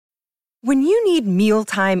When you need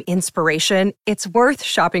mealtime inspiration, it's worth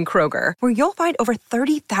shopping Kroger, where you'll find over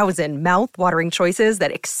 30,000 mouth-watering choices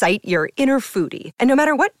that excite your inner foodie. And no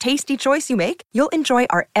matter what tasty choice you make, you'll enjoy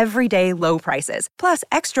our everyday low prices, plus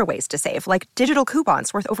extra ways to save, like digital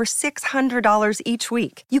coupons worth over $600 each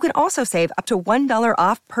week. You can also save up to $1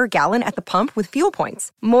 off per gallon at the pump with fuel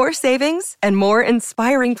points. More savings and more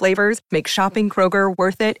inspiring flavors make shopping Kroger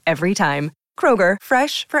worth it every time. Kroger,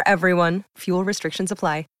 fresh for everyone. Fuel restrictions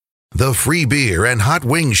apply. The Free Beer and Hot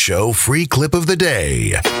Wings Show free clip of the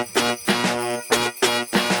day.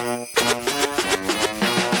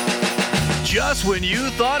 Just when you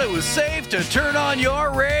thought it was safe to turn on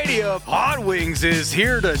your radio, Hot Wings is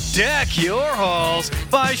here to deck your halls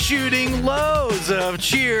by shooting loads of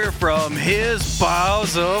cheer from his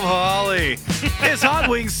boughs of holly. It's Hot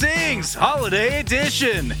Wings Sings Holiday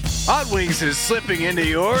Edition. Hot Wings is slipping into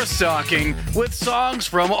your stocking with songs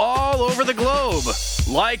from all over the globe,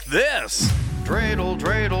 like this. Dreidel,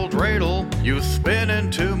 dreidel, dreidel, you spin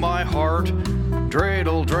into my heart.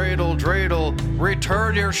 Dreidel, dreidel, dreidel,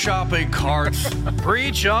 return your shopping carts.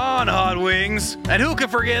 Preach on, Hot Wings. And who can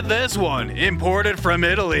forget this one? Imported from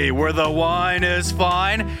Italy, where the wine is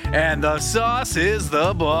fine and the sauce is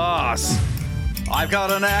the boss. I've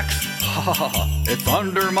got an axe, it's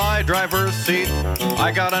under my driver's seat.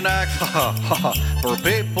 I got an axe, for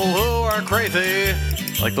people who are crazy.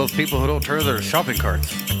 Like those people who don't turn their shopping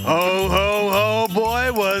carts. Ho, ho, ho,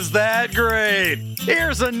 boy, was that great.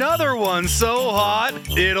 Here's another one so hot,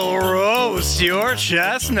 it'll roast your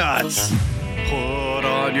chestnuts. Put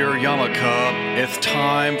on your yarmulke, it's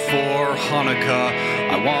time for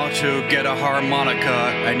Hanukkah. I want to get a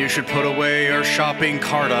harmonica, and you should put away your shopping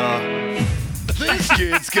carta. This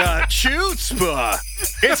kid's got chutzpah.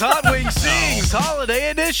 It's Hot Wings Sings Holiday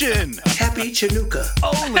Edition. Happy Chanukah.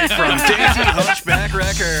 Only from Daisy Hunchback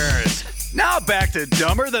Records. Now back to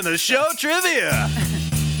Dumber Than the Show trivia.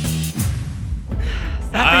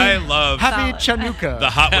 I love Happy Chanukah. the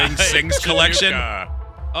Hot Wings Sings collection.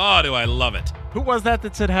 Oh, do I love it. Who was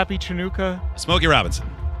that said Happy Chanukah? Smokey Robinson.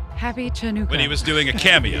 Happy Chanukah. When he was doing a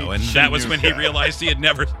cameo, and that was when he realized he had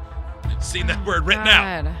never seen that word written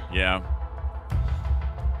out. Yeah.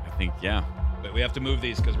 I think, yeah. But we have to move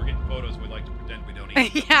these because we're getting photos. We like to pretend we don't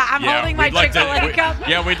eat. Yeah, I'm holding my Chick-fil-A cup.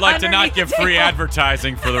 Yeah, we'd like to not give free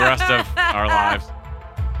advertising for the rest of our lives.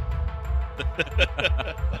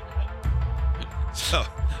 So,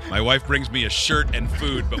 my wife brings me a shirt and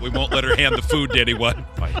food, but we won't let her hand the food to anyone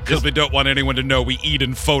because we don't want anyone to know we eat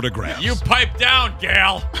in photographs. You pipe down,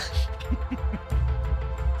 gal.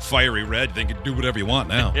 Fiery red. They can do whatever you want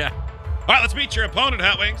now. Yeah. All right, let's meet your opponent,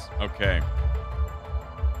 Hot Wings. Okay.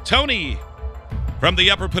 Tony from the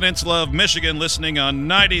Upper Peninsula of Michigan, listening on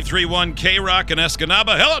 93.1 K-Rock in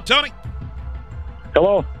Escanaba. Hello, Tony.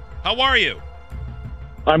 Hello. How are you?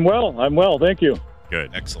 I'm well. Thank you. Good.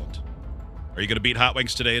 Excellent. Are you going to beat Hot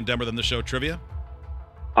Wings today in Dumber Than the Show trivia?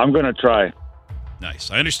 I'm going to try. Nice.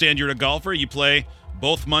 I understand you're a golfer. You play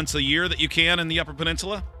both months a year that you can in the Upper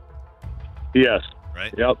Peninsula? Yes.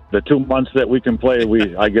 Right? Yep. The 2 months that we can play,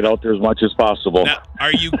 I get out there as much as possible. Now,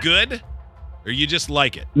 are you good, or you just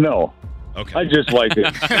like it? No. Okay. I just like it.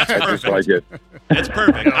 I just like it. That's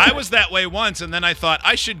perfect. I was that way once, and then I thought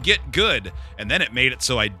I should get good, and then it made it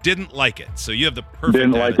so I didn't like it. So you have the perfect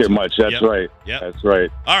Didn't like attitude. it much. That's right. Yep. That's right.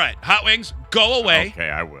 All right, Hot Wings, go away. Okay,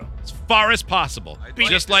 I will. As far as possible.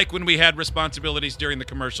 Just like when we had responsibilities during the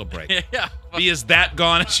commercial break. Yeah. Be as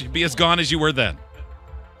gone as you were then.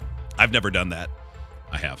 I've never done that.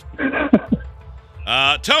 I have.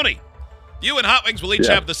 Tony, you and Hot Wings will each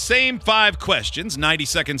have the same 5 questions, 90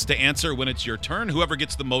 seconds to answer. When it's your turn, whoever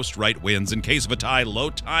gets the most right wins. In case of a tie, low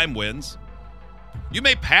time wins. You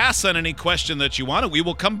may pass on any question that you want, and we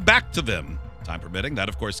will come back to them. Time permitting. That,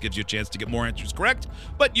 of course, gives you a chance to get more answers correct,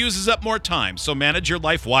 but uses up more time, so manage your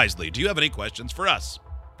life wisely. Do you have any questions for us?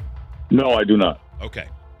 No, I do not. Okay.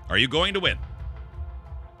 Are you going to win?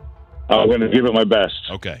 I'm going to give it my best.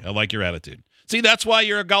 Okay, I like your attitude. See, that's why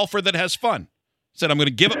you're a golfer that has fun. Said, I'm going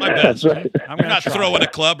to give it my best. That's right. I'm not throwing a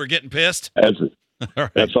club or getting pissed. That's it. All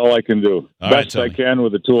right. That's all I can do. All right, Best I Tony. can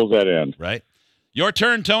with the tools at hand. Right. Your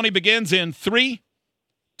turn, Tony, begins in 3,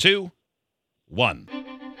 2, 1.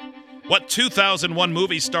 What 2001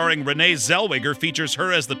 movie starring Renee Zellweger features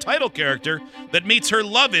her as the title character that meets her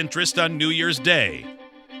love interest on New Year's Day?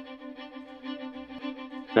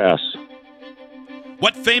 Pass.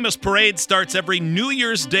 What famous parade starts every New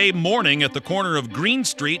Year's Day morning at the corner of Green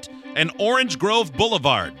Street and Orange Grove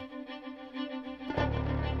Boulevard?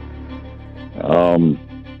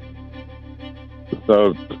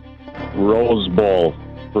 The Rose Bowl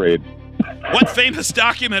parade. What famous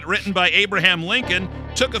document written by Abraham Lincoln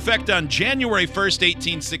took effect on January 1st,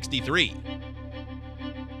 1863?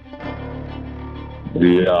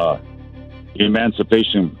 The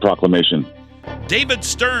Emancipation Proclamation. David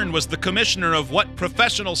Stern was the commissioner of what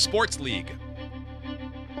professional sports league?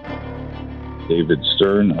 David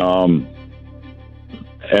Stern.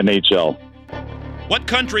 NHL. What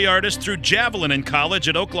country artist threw javelin in college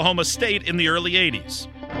at Oklahoma State in the early 80s?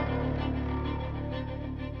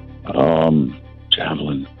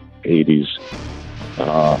 Javelin. 80s.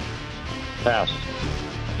 Pass.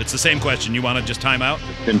 It's the same question. You want to just time out?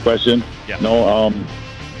 Same question? Yeah. No,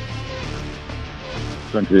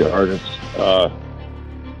 country artist. I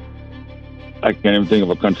can't even think of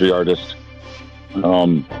a country artist.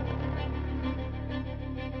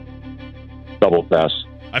 Double pass.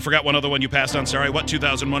 I forgot one other one you passed on, sorry. What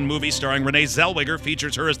 2001 movie starring Renee Zellweger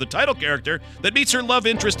features her as the title character that meets her love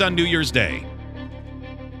interest on New Year's Day?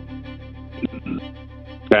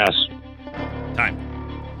 Pass. Time.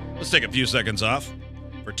 Let's take a few seconds off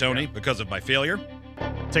for Tony because of my failure.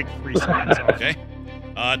 Take 3 seconds off. Okay.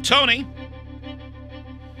 Tony,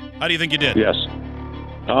 how do you think you did? Yes.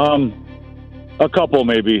 A couple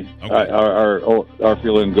maybe Okay. are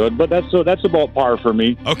feeling good, but that's about par for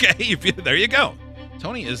me. Okay, there you go.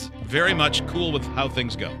 Tony is very much cool with how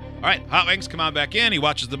things go. All right, Hot Wings, come on back in. He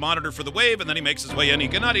watches the monitor for the wave, and then he makes his way in. He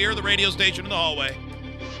cannot hear the radio station in the hallway,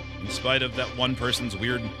 in spite of that one person's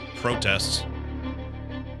weird protests.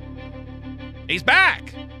 He's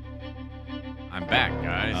back. I'm back,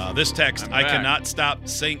 guys. This text, I'm I back. cannot stop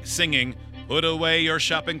singing, put away your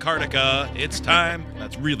shopping cartica. It's time.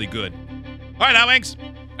 That's really good. All right, Hot Wings.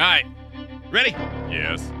 All right. Ready?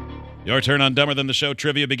 Yes. Your turn on Dumber Than the Show.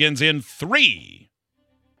 Trivia begins in 3,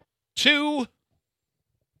 2,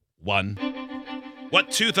 1.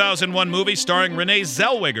 What 2001 movie starring Renee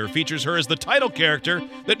Zellweger features her as the title character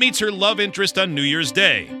that meets her love interest on New Year's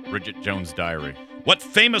Day? Bridget Jones' Diary. What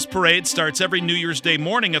famous parade starts every New Year's Day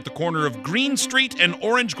morning at the corner of Green Street and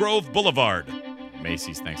Orange Grove Boulevard?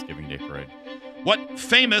 Macy's Thanksgiving Day Parade. What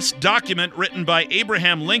famous document written by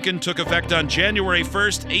Abraham Lincoln took effect on January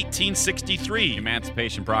 1st, 1863?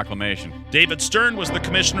 Emancipation Proclamation. David Stern was the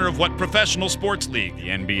commissioner of what professional sports league? The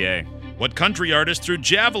NBA. What country artist threw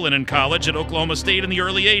javelin in college at Oklahoma State in the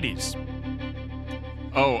early 80s?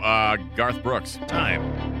 Garth Brooks. Time.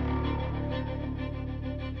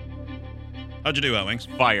 How'd you do, Hot Wings?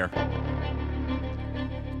 Fire.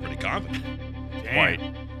 Pretty confident. White.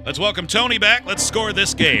 Let's welcome Tony back. Let's score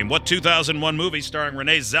this game. What 2001 movie starring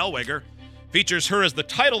Renee Zellweger features her as the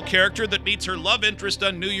title character that meets her love interest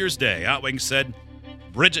on New Year's Day? Hot Wings said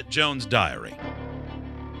Bridget Jones' Diary.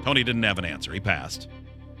 Tony didn't have an answer. He passed.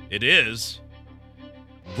 It is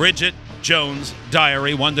Bridget Jones'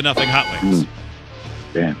 Diary. 1-0 Hot Wings.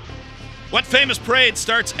 Damn. What famous parade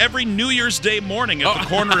starts every New Year's Day morning at the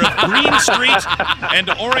corner of Green Street and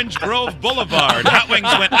Orange Grove Boulevard? Hot Wings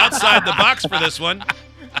went outside the box for this one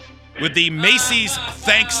with the Macy's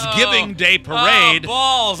Thanksgiving Day Parade. Oh,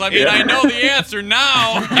 balls. I mean, I know the answer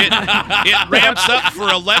now. It ramps up for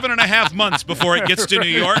 11 and a half months before it gets to New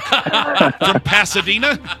York from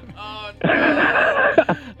Pasadena.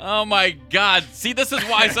 Oh, my God. See, this is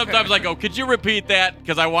why sometimes I go, could you repeat that?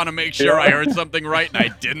 Because I want to make sure I heard something right, and I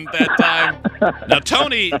didn't that time. Now,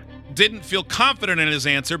 Tony didn't feel confident in his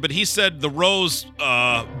answer, but he said the Rose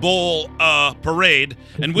Bowl Parade,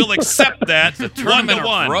 and we'll accept that. Tournament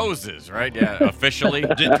 1-1. of Roses, right? Yeah, officially.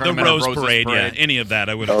 The Tournament of Rose Roses Parade, yeah, any of that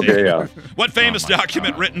I would have Okay, taken. yeah. What famous my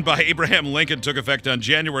document written by Abraham Lincoln took effect on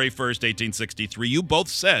January 1st, 1863? You both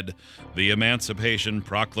said the Emancipation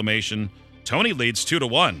Proclamation. Tony leads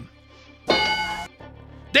 2-1.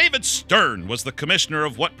 David Stern was the commissioner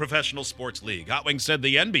of what professional sports league? Hot Wings said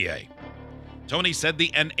the NBA. Tony said the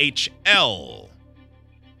NHL.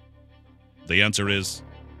 The answer is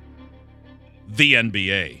the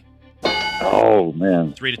NBA. Oh,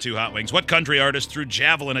 man. 3-2 Hot Wings. What country artist threw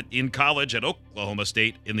javelin in college at Oklahoma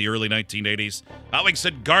State in the early 1980s? Hot Wings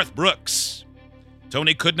said Garth Brooks.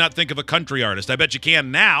 Tony could not think of a country artist. I bet you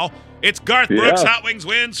can now. It's Garth Brooks. Yeah. Hot Wings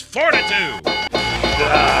wins 4-2.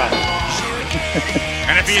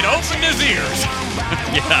 And if he had opened his ears.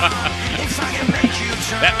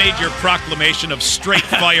 That made your proclamation of straight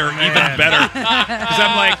fire even better. Because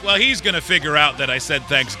I'm like, well, he's going to figure out that I said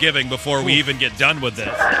Thanksgiving before we even get done with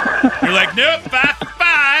this. You're like, nope,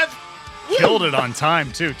 5-5. Killed it on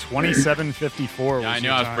time, too. 27:54 was I know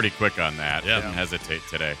your I was time. pretty quick on that. Yeah. Didn't hesitate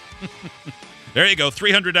today. There you go,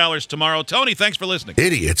 $300 tomorrow. Tony, thanks for listening.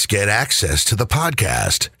 Idiots get access to the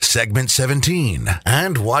podcast, segment 17,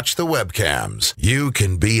 and watch the webcams. You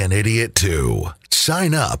can be an idiot too.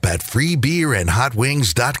 Sign up at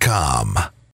freebeerandhotwings.com.